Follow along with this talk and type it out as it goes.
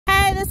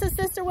this is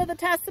Sister with a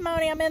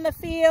Testimony. I'm in the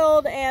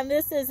field, and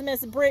this is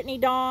Miss Brittany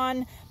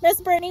Dawn.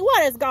 Miss Brittany,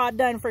 what has God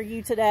done for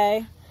you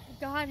today?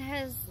 God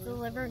has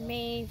delivered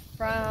me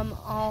from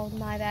all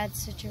my bad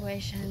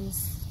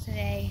situations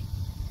today.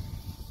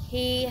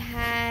 He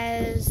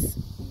has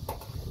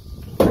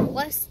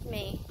blessed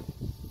me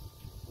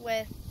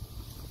with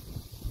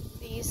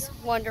these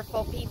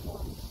wonderful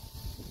people.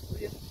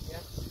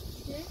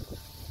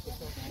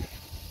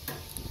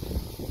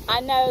 I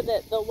know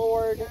that the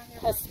Lord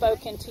has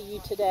spoken to you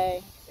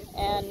today.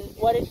 And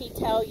what did He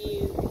tell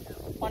you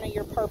one of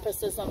your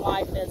purposes in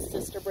life is,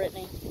 Sister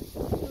Brittany?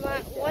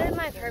 One of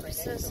my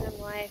purposes in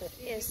life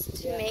is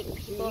to make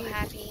people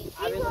happy.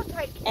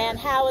 And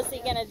how is He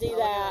going to do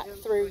that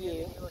through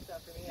you?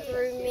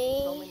 Through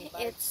me,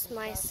 it's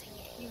my singing.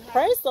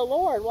 Praise the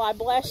Lord. Well, I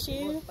bless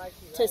you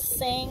to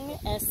sing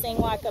and sing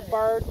like a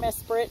bird,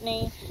 Miss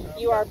Brittany.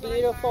 You are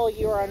beautiful.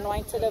 You are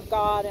anointed of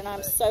God, and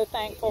I'm so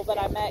thankful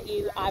that I met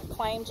you. I've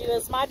claimed you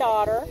as my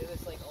daughter,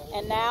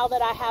 and now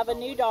that I have a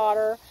new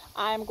daughter,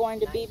 I'm going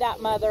to be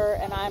that mother,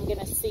 and I'm going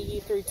to see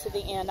you through to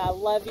the end. I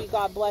love you.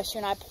 God bless you,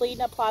 and I plead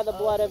and apply the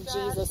blood of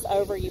Jesus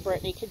over you,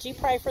 Brittany. Could you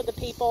pray for the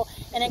people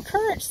and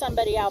encourage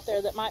somebody out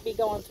there that might be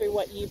going through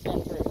what you've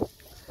been through?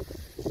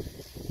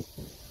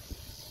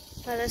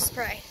 Let us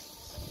pray.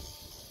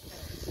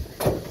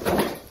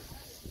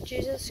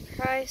 Jesus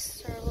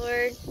Christ, our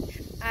Lord,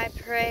 I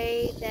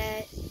pray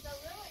that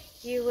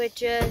you would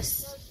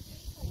just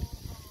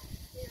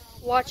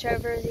watch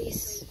over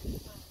these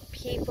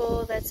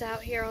people that's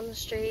out here on the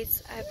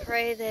streets. I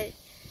pray that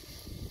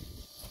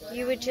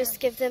you would just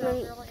give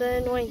them the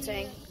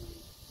anointing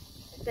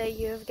that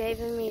you have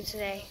given me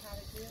today.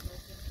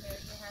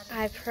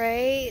 I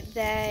pray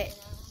that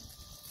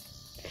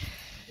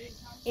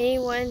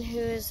anyone who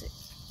is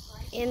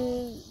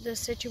in the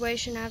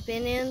situation I've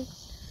been in,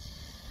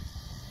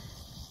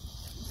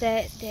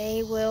 that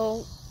they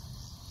will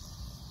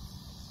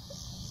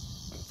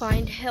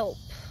find help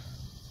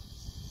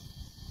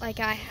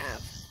like I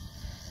have.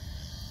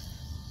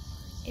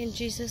 In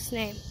Jesus'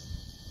 name,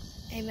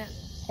 amen.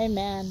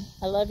 Amen.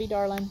 I love you,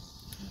 darling.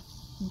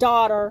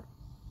 Daughter.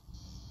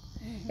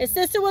 It's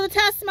Sister with a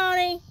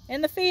Testimony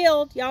in the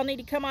field. Y'all need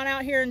to come on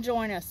out here and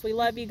join us. We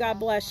love you. God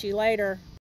bless you. Later.